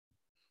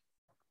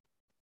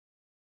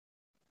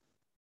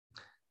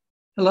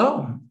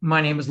Hello, my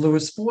name is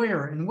Louis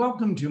Foyer, and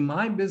welcome to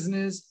My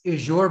Business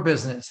is Your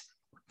Business.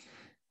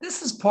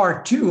 This is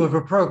part two of a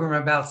program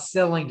about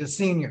selling to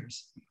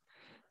seniors.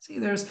 See,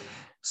 there's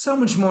so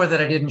much more that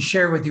I didn't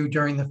share with you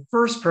during the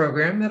first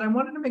program that I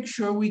wanted to make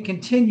sure we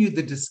continued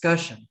the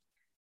discussion.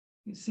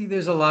 You see,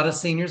 there's a lot of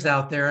seniors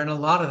out there, and a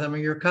lot of them are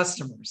your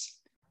customers,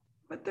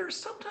 but they're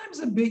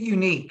sometimes a bit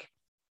unique.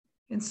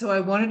 And so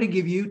I wanted to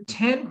give you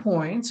 10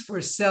 points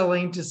for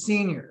selling to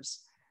seniors.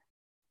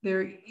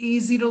 They're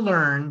easy to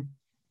learn,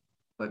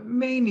 but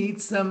may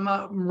need some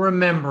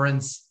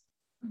remembrance.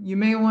 You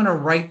may want to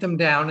write them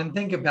down and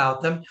think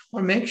about them,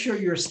 or make sure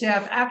your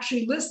staff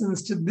actually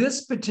listens to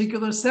this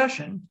particular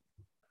session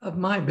of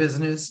My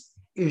Business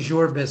is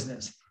Your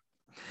Business.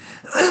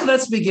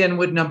 Let's begin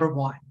with number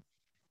one.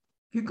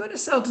 If you're going to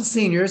sell to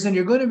seniors and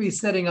you're going to be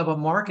setting up a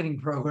marketing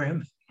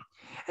program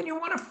and you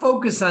want to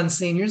focus on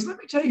seniors, let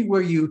me tell you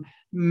where you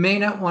may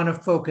not want to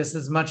focus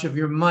as much of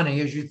your money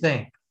as you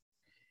think.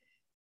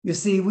 You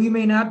see, we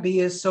may not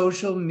be as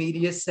social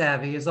media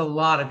savvy as a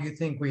lot of you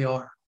think we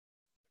are.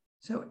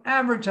 So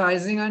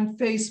advertising on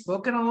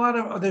Facebook and a lot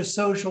of other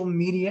social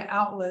media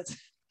outlets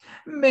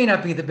may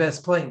not be the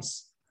best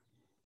place.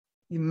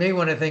 You may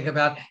want to think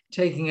about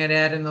taking an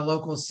ad in the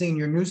local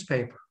senior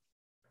newspaper,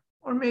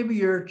 or maybe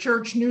your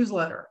church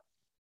newsletter,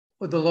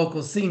 or the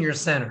local senior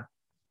center.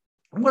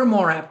 We're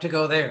more apt to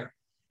go there.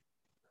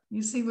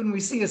 You see, when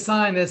we see a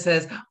sign that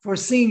says, "For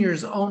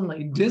seniors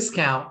only,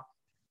 discount,"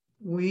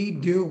 we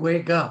do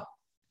wake up.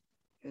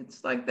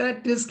 It's like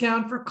that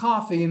discount for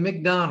coffee in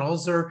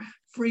McDonald's or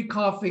free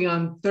coffee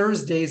on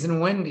Thursdays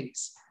in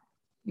Wendy's.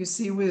 You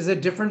see, there's a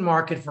different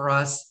market for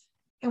us,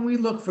 and we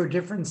look for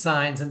different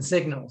signs and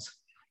signals.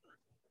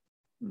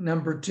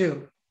 Number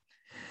two,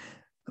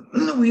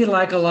 we,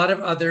 like a lot of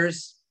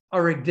others,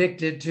 are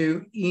addicted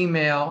to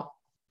email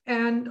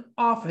and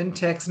often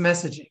text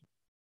messaging.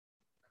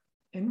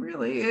 And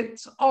really,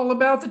 it's all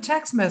about the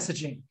text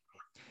messaging.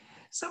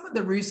 Some of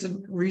the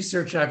recent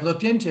research I've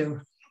looked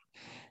into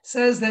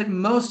says that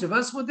most of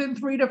us, within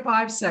 3 to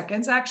 5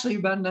 seconds, actually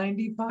about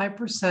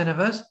 95%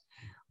 of us,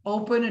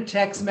 open a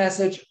text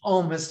message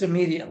almost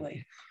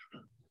immediately.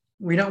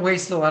 We don't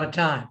waste a lot of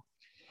time.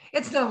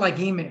 It's not like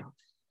email.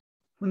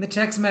 When the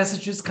text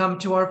messages come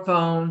to our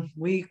phone,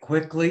 we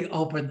quickly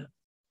open them.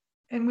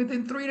 And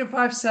within 3 to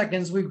 5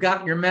 seconds, we've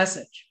got your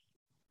message.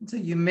 So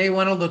you may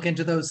want to look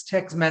into those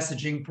text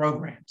messaging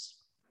programs.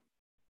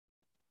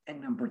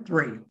 And number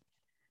three,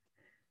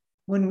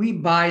 when we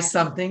buy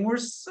something, we're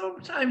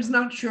sometimes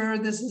not sure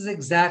this is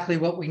exactly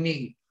what we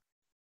need.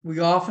 We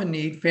often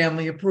need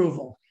family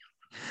approval.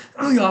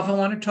 We often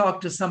want to talk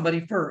to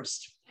somebody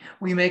first.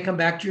 We may come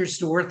back to your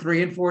store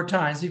 3 and 4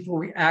 times before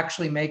we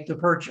actually make the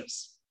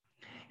purchase.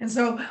 And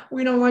so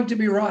we don't like to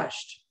be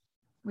rushed.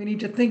 We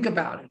need to think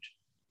about it,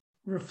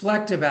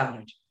 reflect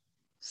about it,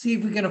 see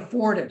if we can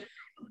afford it,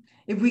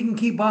 if we can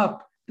keep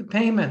up the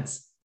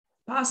payments,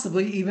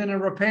 possibly even a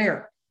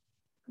repair.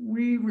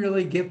 We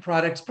really give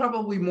products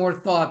probably more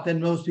thought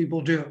than most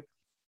people do.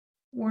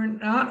 We're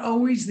not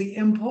always the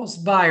impulse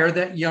buyer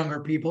that younger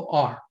people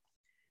are.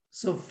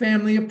 So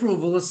family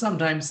approval is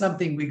sometimes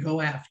something we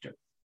go after.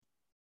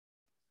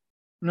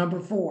 Number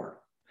 4,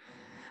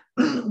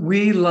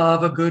 we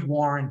love a good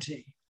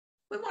warranty.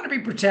 We want to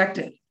be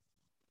protected. It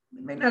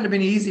may not have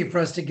been easy for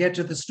us to get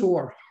to the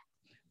store,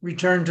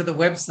 return to the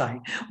website.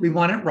 We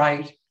want it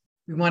right.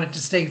 We want it to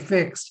stay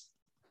fixed.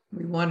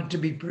 We want to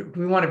be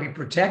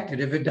protected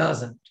if it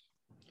doesn't.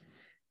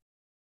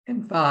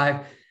 And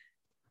 5,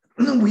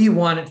 we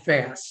want it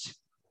fast.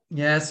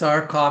 Yes,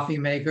 our coffee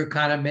maker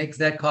kind of makes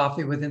that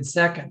coffee within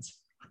seconds.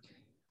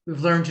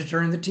 We've learned to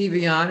turn the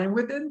TV on, and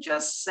within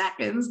just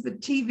seconds, the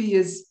TV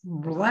is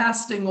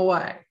blasting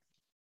away.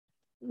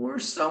 We're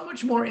so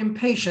much more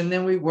impatient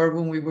than we were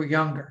when we were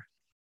younger.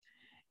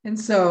 And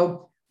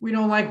so we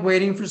don't like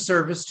waiting for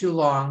service too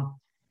long.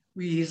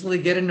 We easily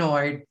get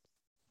annoyed.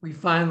 We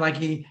find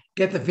like you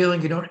get the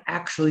feeling you don't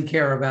actually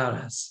care about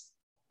us.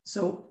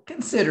 So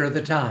consider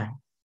the time.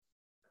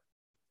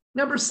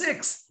 Number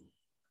 6,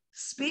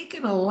 speak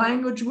in a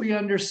language we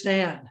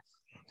understand.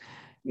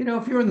 You know,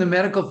 if you're in the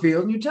medical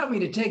field and you tell me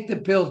to take the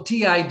pill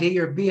TID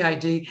or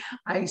BID,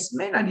 I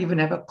may not even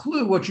have a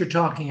clue what you're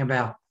talking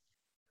about.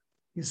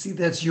 You see,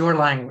 that's your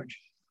language.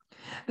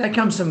 That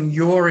comes from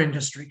your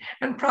industry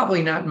and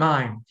probably not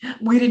mine.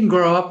 We didn't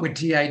grow up with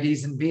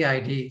TIDs and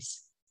BIDs.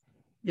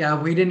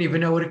 Yeah, we didn't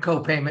even know what a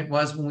copayment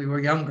was when we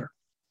were younger.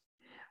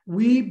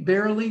 We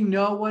barely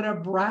know what a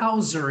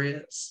browser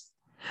is.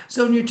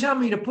 So when you tell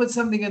me to put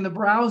something in the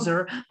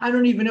browser, I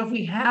don't even know if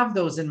we have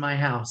those in my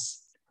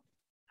house.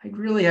 I'd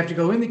really have to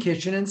go in the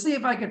kitchen and see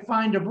if I could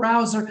find a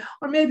browser,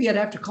 or maybe I'd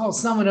have to call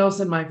someone else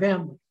in my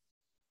family.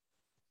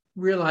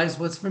 Realize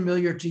what's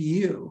familiar to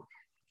you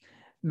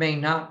may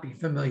not be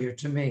familiar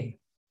to me.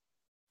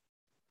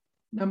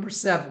 Number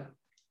 7,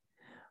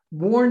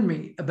 warn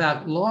me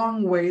about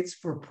long waits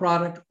for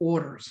product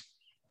orders.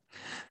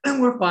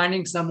 And we're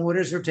finding some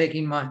orders are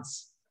taking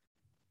months.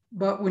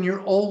 But when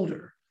you're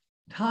older,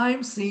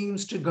 time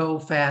seems to go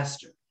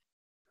faster.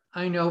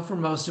 I know for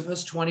most of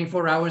us,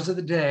 24 hours of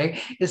the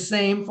day is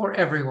same for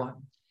everyone.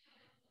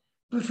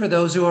 But for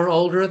those who are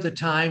older, the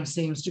time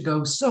seems to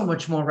go so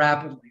much more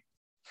rapidly.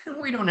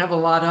 We don't have a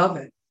lot of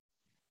it.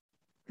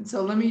 And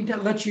so let me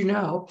let you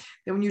know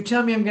that when you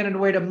tell me I'm going to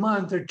wait a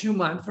month or 2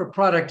 months for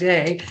product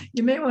A,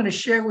 you may want to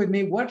share with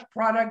me what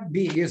product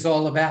B is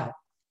all about.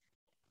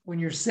 When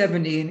you're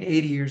 70 and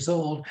 80 years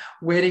old,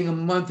 waiting a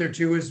month or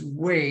two is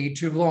way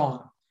too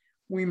long.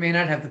 We may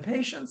not have the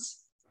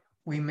patience,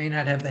 we may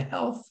not have the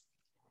health,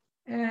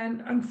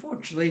 and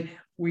unfortunately,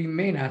 we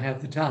may not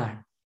have the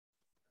time.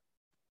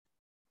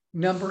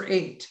 Number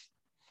 8.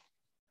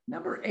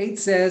 Number 8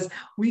 says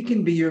we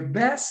can be your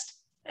best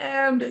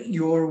and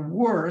your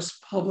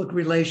worst public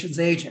relations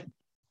agent.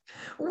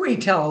 We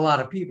tell a lot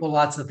of people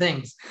lots of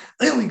things.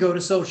 We go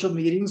to social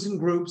meetings and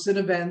groups and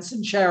events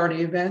and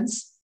charity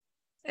events,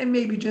 and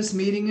maybe just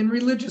meeting and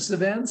religious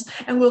events,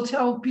 and we'll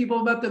tell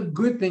people about the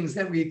good things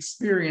that we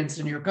experienced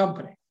in your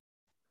company.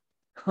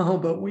 Oh,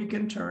 but we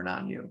can turn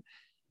on you.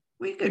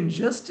 We can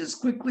just as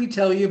quickly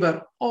tell you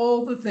about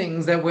all the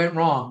things that went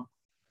wrong.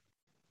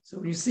 So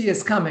when you see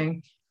us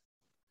coming,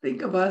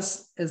 think of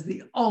us as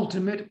the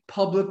ultimate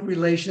public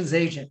relations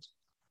agent.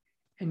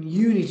 And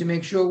you need to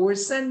make sure we're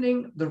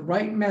sending the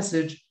right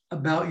message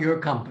about your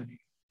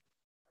company.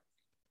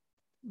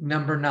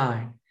 Number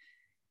 9,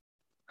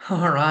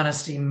 our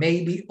honesty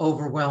may be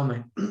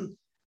overwhelming.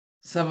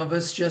 Some of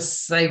us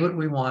just say what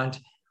we want.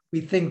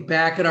 We think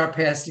back at our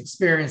past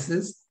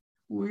experiences.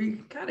 We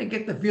kind of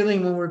get the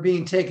feeling when we're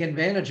being taken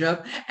advantage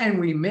of, and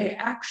we may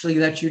actually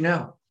let you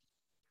know.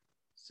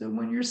 So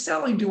when you're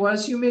selling to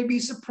us, you may be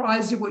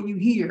surprised at what you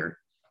hear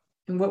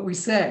and what we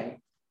say.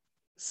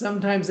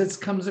 Sometimes it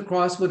comes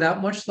across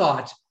without much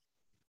thought,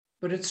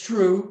 but it's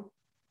true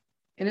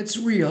and it's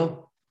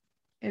real,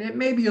 and it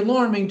may be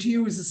alarming to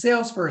you as a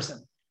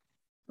salesperson,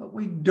 but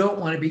we don't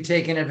want to be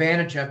taken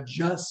advantage of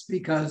just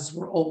because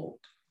we're old.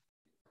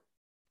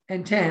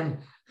 And 10,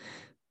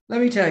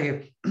 let me tell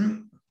you,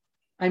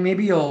 I may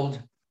be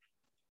old,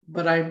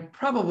 but I'm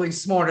probably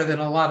smarter than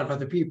a lot of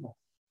other people.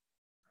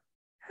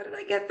 How did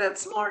I get that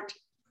smart?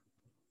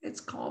 It's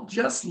called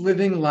just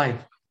living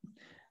life.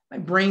 My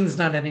brain's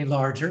not any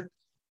larger.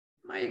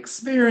 My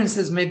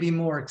experiences may be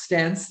more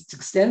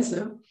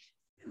extensive.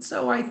 And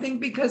so I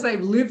think because I've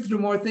lived through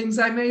more things,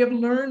 I may have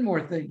learned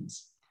more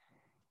things.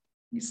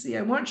 You see,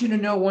 I want you to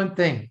know one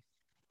thing.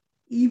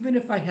 Even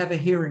if I have a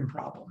hearing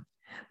problem,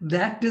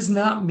 that does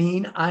not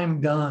mean I'm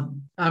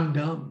done. I'm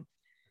dumb.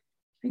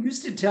 I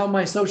used to tell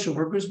my social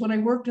workers when I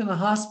worked in the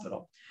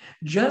hospital,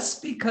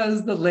 just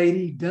because the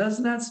lady does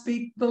not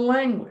speak the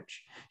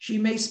language, she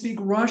may speak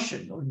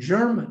Russian or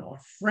German or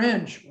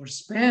French or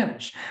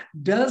Spanish,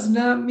 does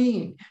not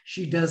mean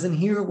she doesn't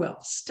hear well.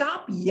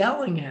 Stop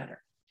yelling at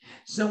her.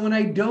 So when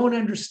I don't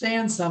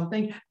understand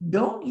something,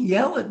 don't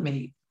yell at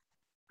me.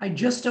 I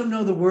just don't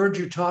know the words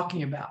you're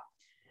talking about.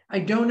 I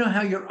don't know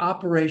how your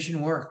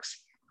operation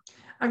works.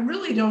 I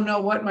really don't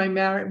know what my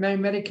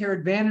Medicare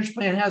Advantage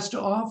plan has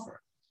to offer.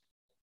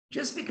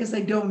 Just because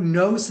I don't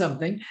know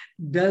something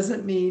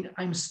doesn't mean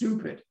I'm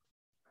stupid.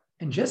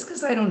 And just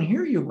because I don't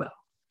hear you well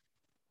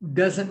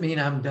doesn't mean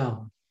I'm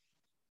dumb.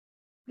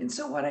 And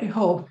so what I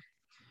hope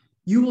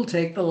you will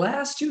take the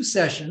last 2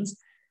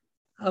 sessions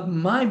of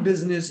My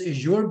Business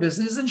is Your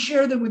Business and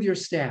share them with your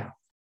staff.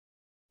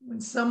 When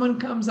someone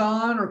comes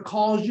on or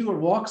calls you or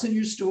walks in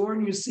your store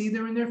and you see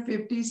they're in their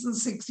 50s and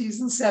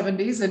 60s and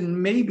 70s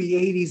and maybe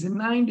 80s and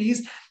 90s,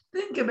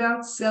 think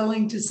about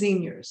selling to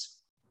seniors.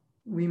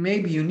 We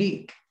may be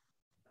unique.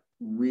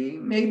 We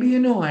may be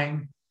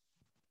annoying,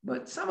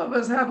 but some of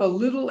us have a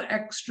little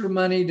extra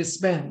money to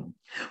spend.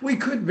 We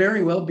could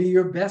very well be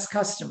your best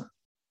customer.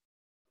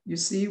 You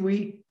see,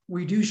 we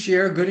do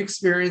share good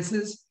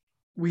experiences.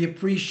 We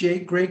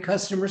appreciate great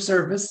customer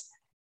service.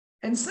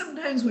 And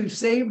sometimes we've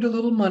saved a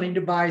little money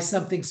to buy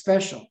something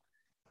special.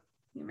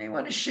 You may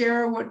want to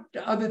share what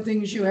other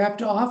things you have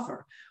to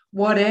offer.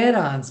 What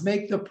add-ons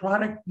make the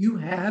product you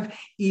have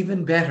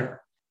even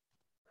better?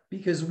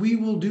 Because we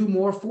will do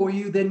more for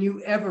you than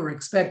you ever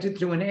expected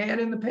through an ad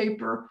in the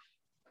paper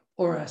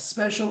or a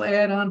special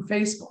ad on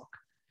Facebook.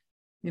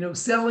 You know,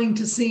 selling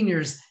to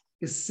seniors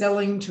is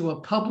selling to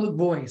a public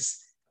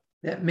voice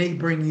that may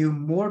bring you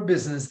more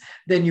business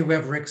than you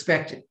ever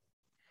expected.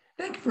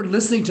 Thank you for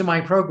listening to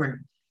my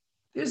program.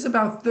 There's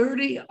about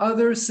 30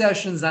 other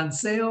sessions on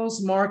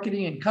sales,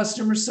 marketing, and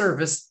customer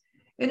service,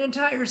 an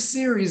entire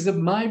series of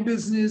My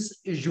Business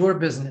is Your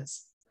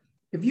Business.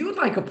 If you would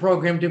like a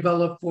program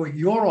developed for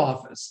your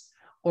office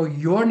or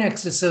your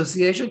next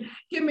association,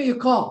 give me a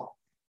call.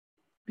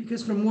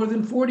 Because for more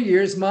than 40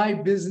 years, my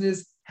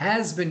business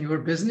has been your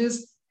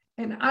business,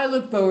 and I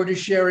look forward to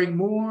sharing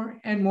more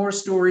and more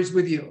stories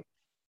with you,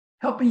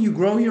 helping you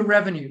grow your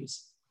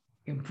revenues,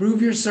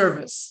 improve your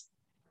service,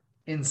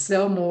 and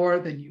sell more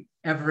than you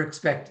ever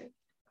expected.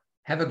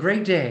 Have a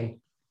great day,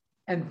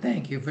 and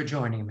thank you for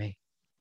joining me.